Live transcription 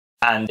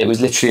and it was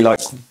literally like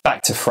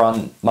back to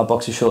front. My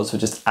boxer shorts were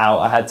just out.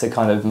 I had to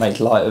kind of make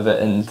light of it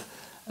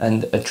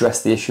and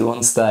address the issue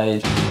on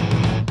stage.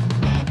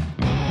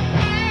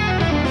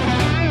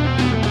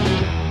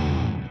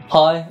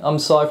 Hi, I'm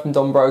Si from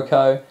Don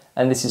Broco,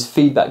 and this is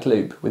Feedback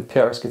Loop with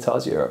PRS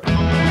Guitars Europe.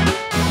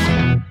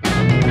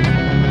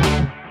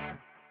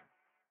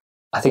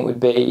 I think it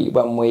would be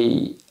when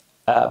we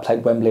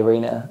played Wembley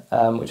Arena,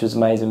 which was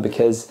amazing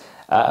because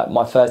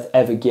my first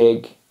ever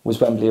gig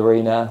was Wembley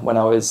Arena. When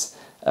I was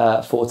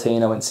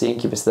 14, I went to see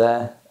Incubus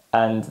there,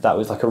 and that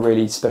was like a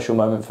really special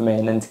moment for me.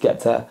 And then to get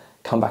to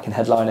come back and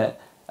headline it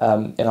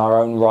in our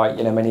own right,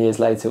 you know, many years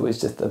later, it was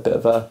just a bit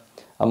of a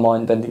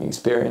mind-bending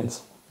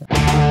experience.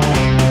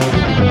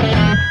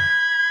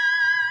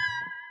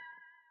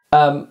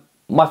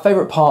 My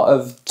favourite part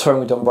of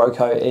touring with Don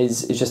Broco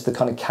is just the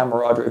kind of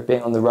camaraderie of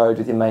being on the road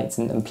with your mates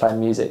and playing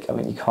music. I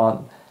mean, you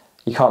can't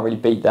really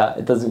beat that.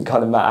 It doesn't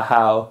kind of matter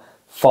how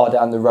far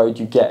down the road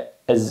you get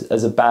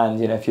as a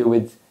band. You know, if you're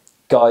with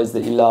guys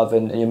that you love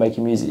and you're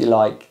making music you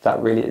like, that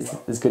really is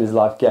as good as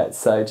life gets.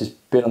 So just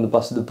being on the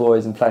bus with the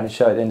boys and playing a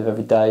show at the end of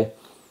every day,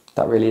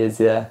 that really is,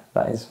 yeah,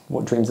 that is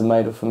what dreams are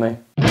made of for me.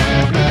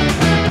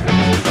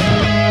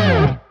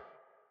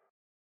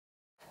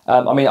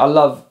 I mean, I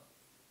love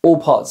all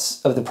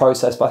parts of the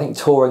process, but I think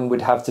touring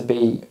would have to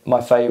be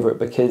my favourite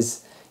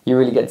because you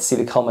really get to see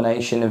the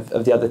culmination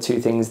of the other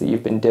two things that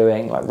you've been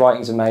doing. Like,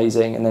 writing's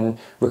amazing, and then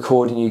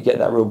recording, you get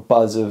that real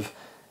buzz of,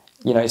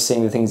 you know,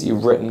 seeing the things that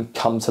you've written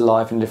come to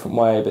life in a different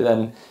way. But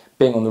then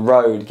being on the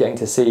road, getting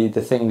to see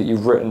the thing that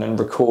you've written and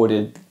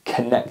recorded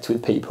connect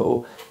with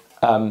people,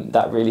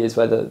 that really is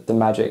where the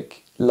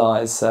magic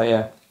lies. So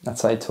yeah, I'd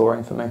say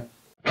touring for me.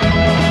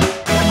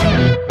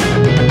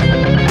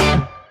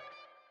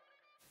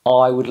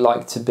 I would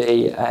like to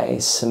be a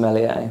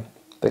sommelier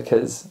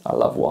because I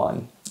love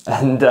wine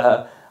and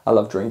I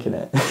love drinking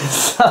it.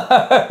 So,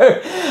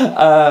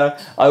 I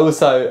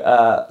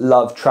also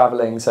love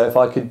travelling. So if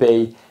I could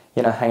be,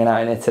 you know, hanging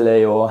out in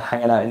Italy or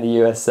hanging out in the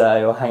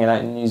USA or hanging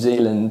out in New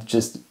Zealand,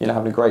 just, you know,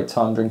 having a great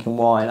time drinking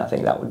wine, I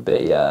think that would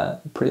be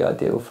pretty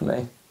ideal for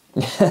me.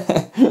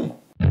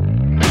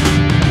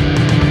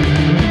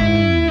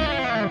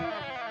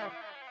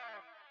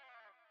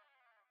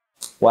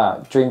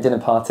 Wow, dream dinner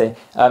party.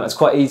 It's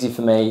quite easy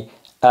for me.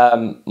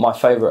 My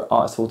favourite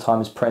artist of all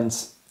time is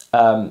Prince.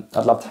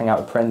 I'd love to hang out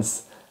with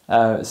Prince.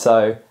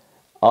 So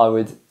I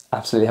would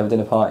absolutely have a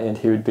dinner party and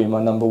he would be my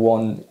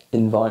 #1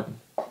 invite.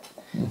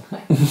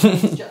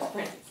 Just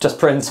Prince. Just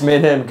Prince, me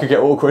and him could get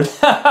awkward.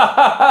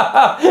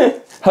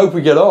 Hope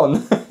we get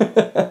on.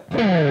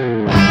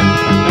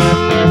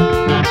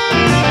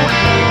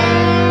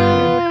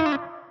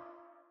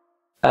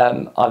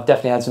 I've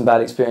definitely had some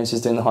bad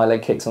experiences doing the high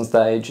leg kicks on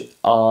stage.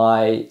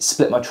 I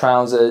split my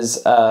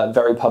trousers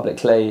very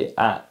publicly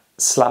at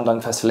Slam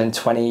Dunk Festival in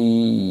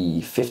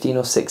 2015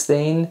 or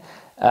 16.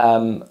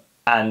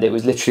 And it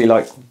was literally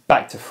like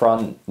back to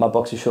front. My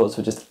boxer shorts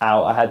were just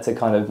out. I had to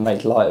kind of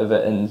make light of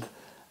it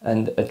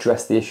and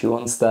address the issue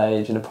on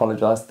stage and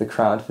apologise to the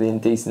crowd for the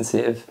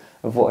indecency of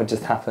what had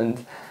just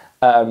happened.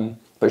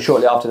 But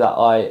shortly after that,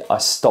 I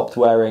stopped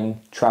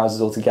wearing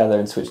trousers altogether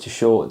and switched to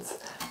shorts.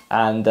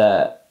 And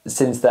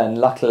since then,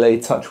 luckily,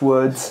 touch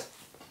wood,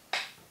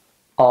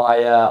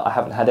 I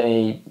haven't had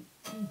any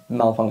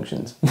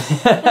malfunctions.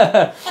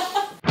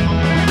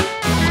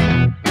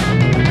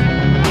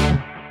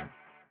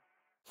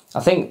 I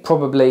think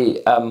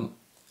probably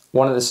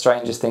one of the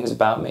strangest things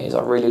about me is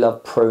I really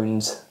love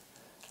prunes.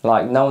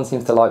 Like, no one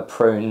seems to like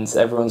prunes.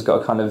 Everyone's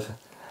got a kind of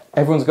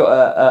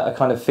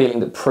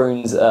feeling that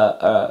prunes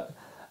are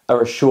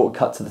a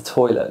shortcut to the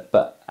toilet.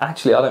 But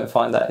actually, I don't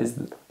find that is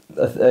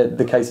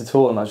the case at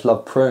all, and I just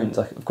love prunes.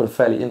 I've got a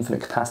fairly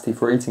infinite capacity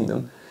for eating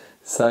them.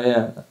 So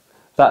yeah,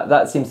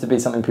 that seems to be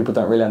something people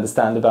don't really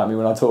understand about me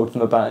when I talk to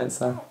them about it.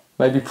 So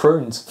maybe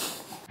prunes.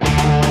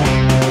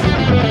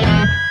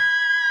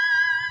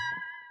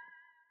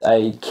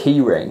 A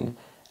key ring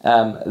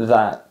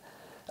that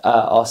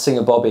our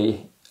singer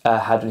Bobby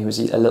had when he was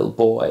a little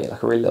boy,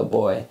 like a really little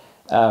boy,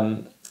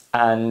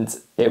 and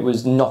it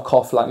was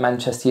knockoff like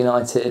Manchester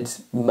United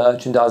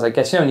merchandise. I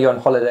guess, you know, when you're on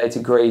holiday to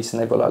Greece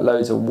and they've got like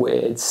loads of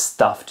weird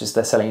stuff just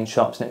they're selling in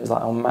shops, and it was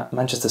like, oh,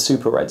 Manchester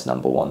Super Red's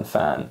 #1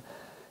 fan,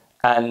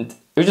 and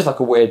it was just like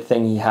a weird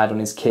thing he had on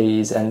his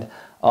keys. And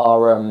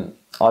our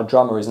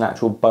drummer is an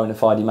actual bona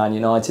fide Man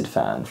United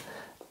fan.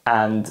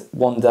 And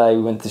one day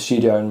we went to the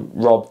studio and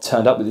Rob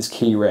turned up with this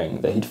key ring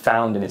that he'd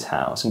found in his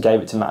house and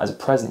gave it to Matt as a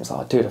present. He was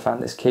like, oh, dude, I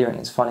found this key ring.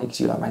 It's funny because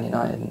you like Man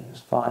United, and it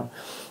was fine.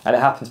 And it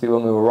happened to be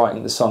when we were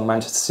writing the song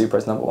Manchester Super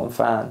as #1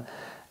 fan.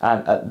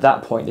 And at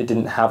that point, it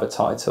didn't have a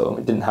title and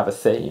it didn't have a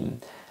theme.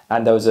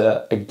 And there was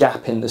a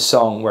gap in the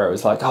song where it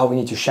was like, oh, we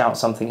need to shout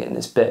something in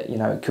this bit. You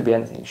know, it could be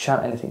anything.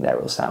 Shout anything there,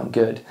 it'll sound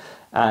good.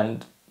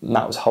 And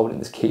Matt was holding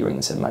this key ring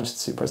and said Manchester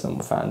Super as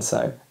 #1 fan.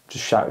 So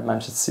just shouted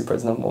Manchester Super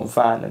as #1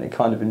 fan, and it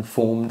kind of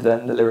informed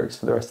then the lyrics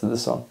for the rest of the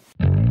song.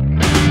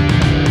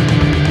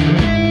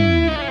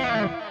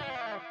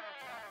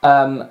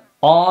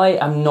 I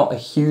am not a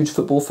huge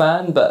football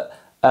fan, but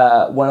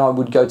when I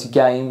would go to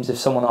games, if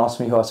someone asked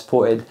me who I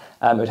supported,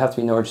 it would have to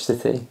be Norwich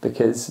City,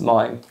 because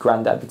my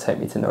granddad would take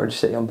me to Norwich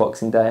City on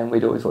Boxing Day and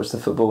we'd always watch the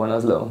football when I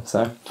was little.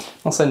 So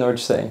I'll say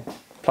Norwich City.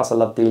 Plus I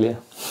love Delia.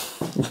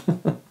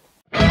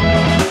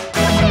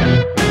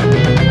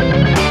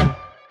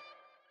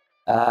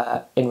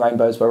 In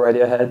Rainbows by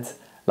Radiohead.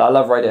 Like, I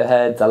love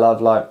Radiohead, I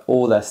love like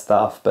all their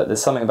stuff, but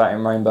there's something about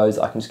In Rainbows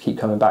I can just keep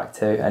coming back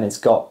to, and it's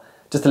got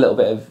just a little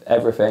bit of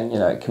everything. You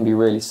know, it can be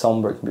really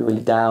somber, it can be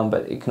really down,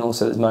 but it can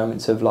also, there's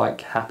moments of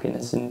like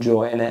happiness and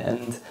joy in it.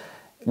 And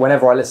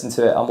whenever I listen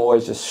to it, I'm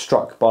always just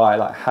struck by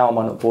like, how am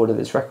I not bored of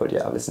this record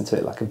yet? I've listened to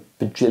it like a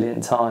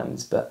bajillion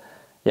times, but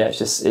yeah, it's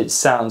just, it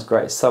sounds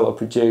great, it's so well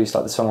produced,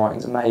 like the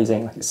songwriting's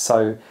amazing, like it's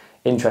so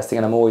interesting,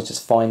 and I'm always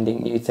just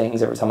finding new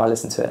things every time I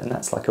listen to it, and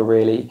that's like a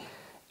really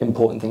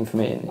important thing for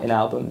me in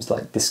albums,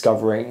 like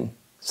discovering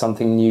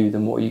something new the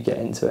more you get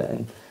into it,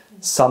 and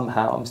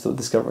somehow I'm still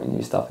discovering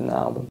new stuff in the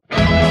album.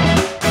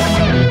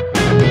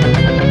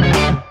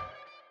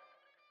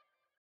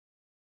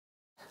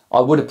 I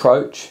would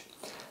approach,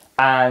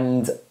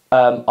 and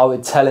I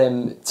would tell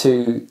him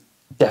to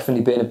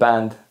definitely be in a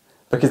band,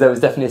 because there was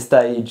definitely a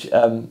stage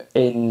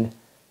in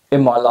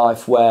my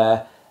life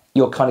where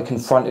you're kind of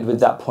confronted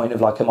with that point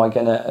of like, am I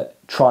going to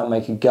try and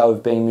make a go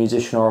of being a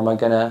musician, or am I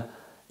going to,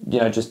 you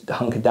know, just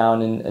hunker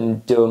down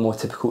and do a more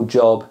typical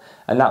job?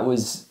 And that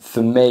was,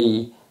 for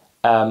me,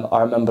 I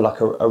remember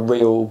like a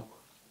real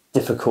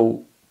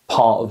difficult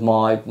part of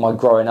my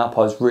growing up.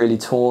 I was really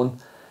torn,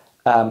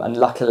 and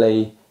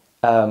luckily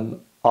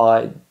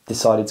I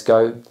decided to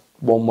go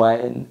one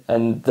way,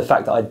 and the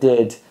fact that I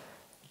did,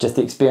 just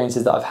the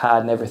experiences that I've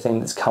had and everything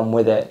that's come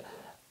with it,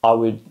 I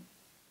would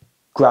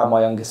grab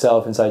my younger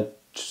self and say,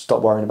 just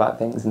stop worrying about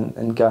things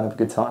and go and have a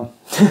good time.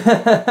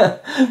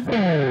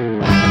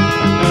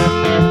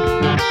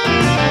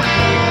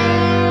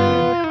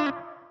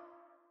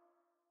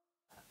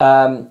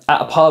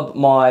 At a pub,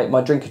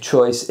 my drink of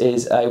choice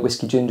is a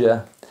whiskey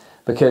ginger,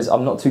 because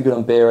I'm not too good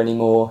on beer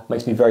anymore. It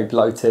makes me very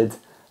bloated,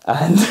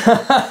 and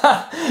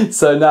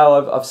so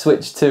now I've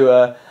switched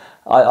to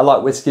I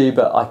like whiskey,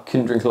 but I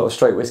couldn't drink a lot of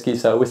straight whiskey,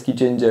 so a whiskey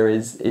ginger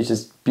is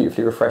just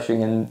beautifully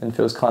refreshing and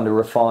feels kind of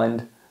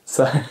refined.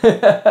 So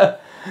that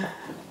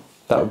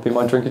would be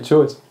my drink of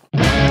choice.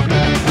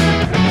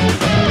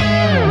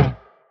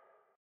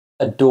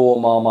 Adore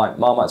Marmite.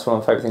 Marmite's one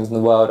of my favourite things in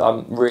the world.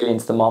 I'm really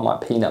into the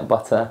Marmite peanut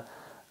butter,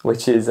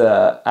 which is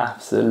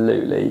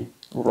absolutely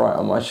right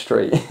on my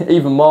street.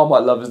 Even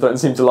Marmite lovers don't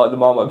seem to like the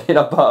Marmite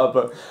peanut butter,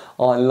 but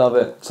I love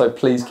it. So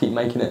please keep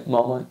making it,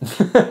 Marmite.